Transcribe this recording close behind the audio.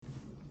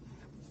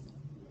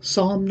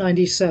Psalm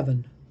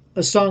 97,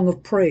 a song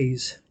of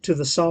praise to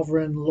the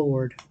sovereign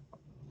Lord.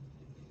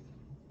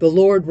 The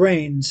Lord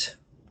reigns,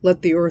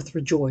 let the earth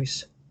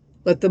rejoice,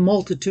 let the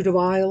multitude of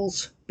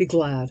isles be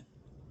glad.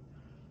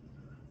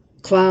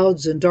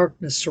 Clouds and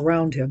darkness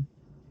surround him,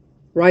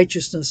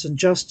 righteousness and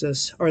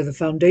justice are the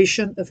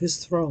foundation of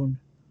his throne.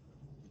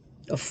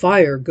 A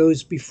fire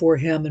goes before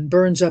him and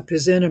burns up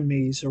his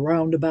enemies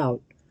around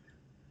about.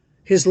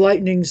 His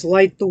lightnings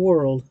light the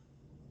world,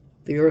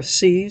 the earth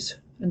sees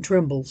and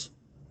trembles.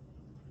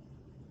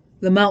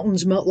 The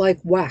mountains melt like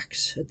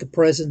wax at the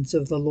presence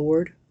of the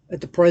Lord,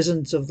 at the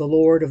presence of the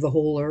Lord of the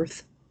whole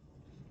earth.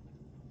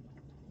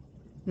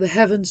 The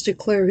heavens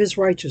declare his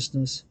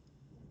righteousness,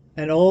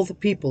 and all the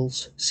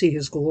peoples see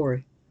his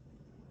glory.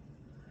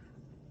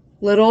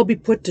 Let all be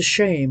put to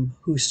shame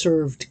who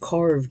served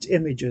carved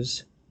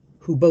images,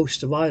 who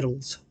boast of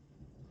idols.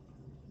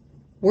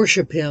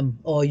 Worship him,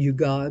 all you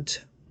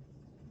gods.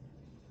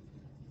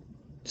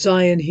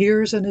 Zion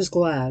hears and is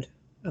glad,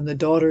 and the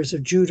daughters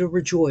of Judah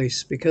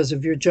rejoice because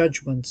of your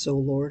judgments, O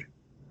Lord.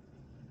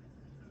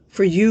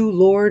 For you,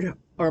 Lord,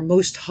 are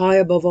most high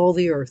above all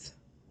the earth.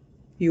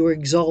 You are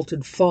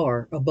exalted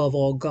far above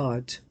all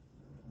gods.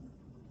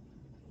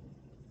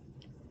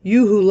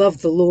 You who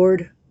love the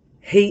Lord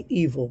hate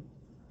evil.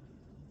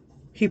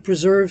 He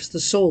preserves the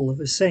soul of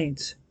his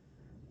saints.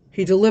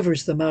 He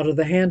delivers them out of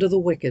the hand of the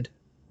wicked.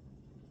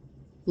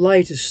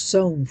 Light is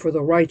sown for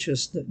the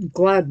righteous, and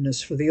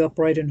gladness for the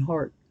upright in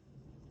heart.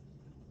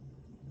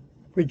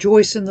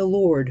 Rejoice in the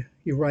Lord,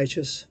 you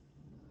righteous,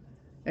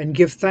 and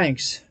give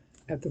thanks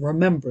at the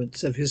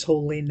remembrance of his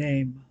holy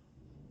name.